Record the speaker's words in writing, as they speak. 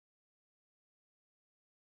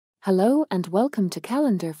Hello and welcome to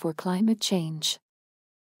Calendar for Climate Change.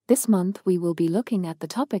 This month we will be looking at the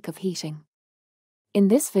topic of heating. In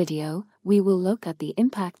this video, we will look at the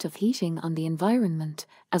impact of heating on the environment,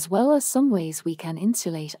 as well as some ways we can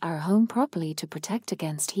insulate our home properly to protect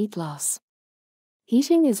against heat loss.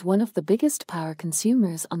 Heating is one of the biggest power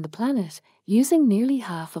consumers on the planet, using nearly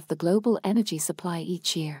half of the global energy supply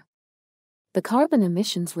each year. The carbon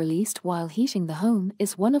emissions released while heating the home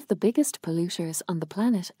is one of the biggest polluters on the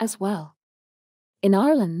planet as well. In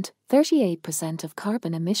Ireland, 38% of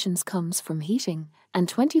carbon emissions comes from heating, and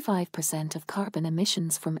 25% of carbon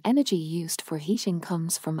emissions from energy used for heating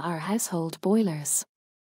comes from our household boilers.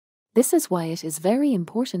 This is why it is very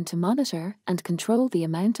important to monitor and control the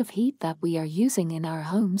amount of heat that we are using in our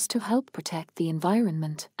homes to help protect the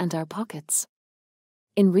environment and our pockets.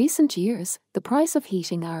 In recent years, the price of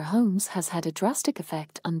heating our homes has had a drastic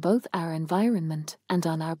effect on both our environment and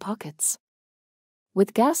on our pockets.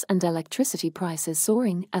 With gas and electricity prices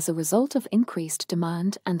soaring as a result of increased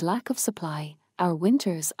demand and lack of supply, our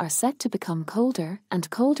winters are set to become colder and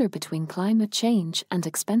colder between climate change and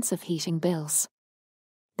expensive heating bills.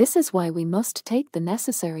 This is why we must take the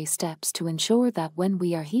necessary steps to ensure that when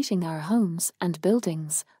we are heating our homes and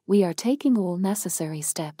buildings, we are taking all necessary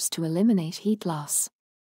steps to eliminate heat loss.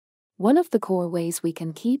 One of the core ways we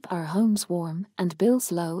can keep our homes warm and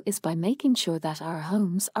bills low is by making sure that our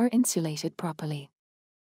homes are insulated properly.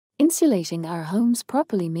 Insulating our homes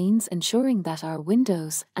properly means ensuring that our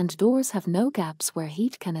windows and doors have no gaps where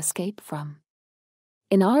heat can escape from.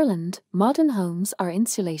 In Ireland, modern homes are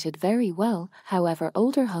insulated very well, however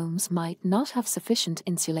older homes might not have sufficient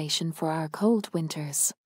insulation for our cold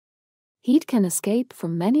winters. Heat can escape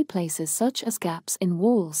from many places such as gaps in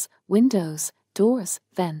walls, windows, doors,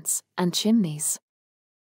 vents, and chimneys.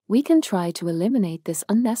 We can try to eliminate this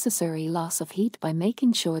unnecessary loss of heat by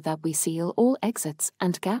making sure that we seal all exits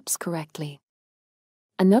and gaps correctly.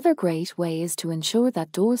 Another great way is to ensure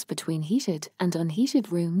that doors between heated and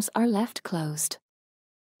unheated rooms are left closed.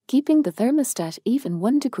 Keeping the thermostat even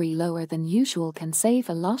 1 degree lower than usual can save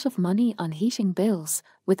a lot of money on heating bills,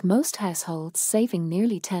 with most households saving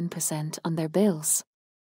nearly 10% on their bills.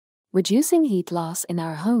 Reducing heat loss in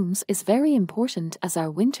our homes is very important as our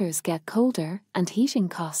winters get colder and heating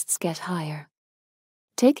costs get higher.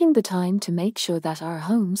 Taking the time to make sure that our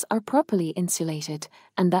homes are properly insulated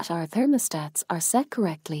and that our thermostats are set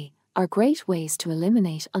correctly are great ways to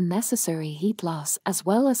eliminate unnecessary heat loss as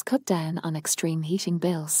well as cut down on extreme heating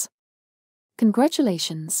bills.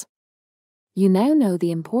 Congratulations! You now know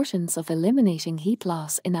the importance of eliminating heat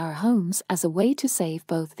loss in our homes as a way to save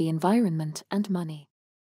both the environment and money.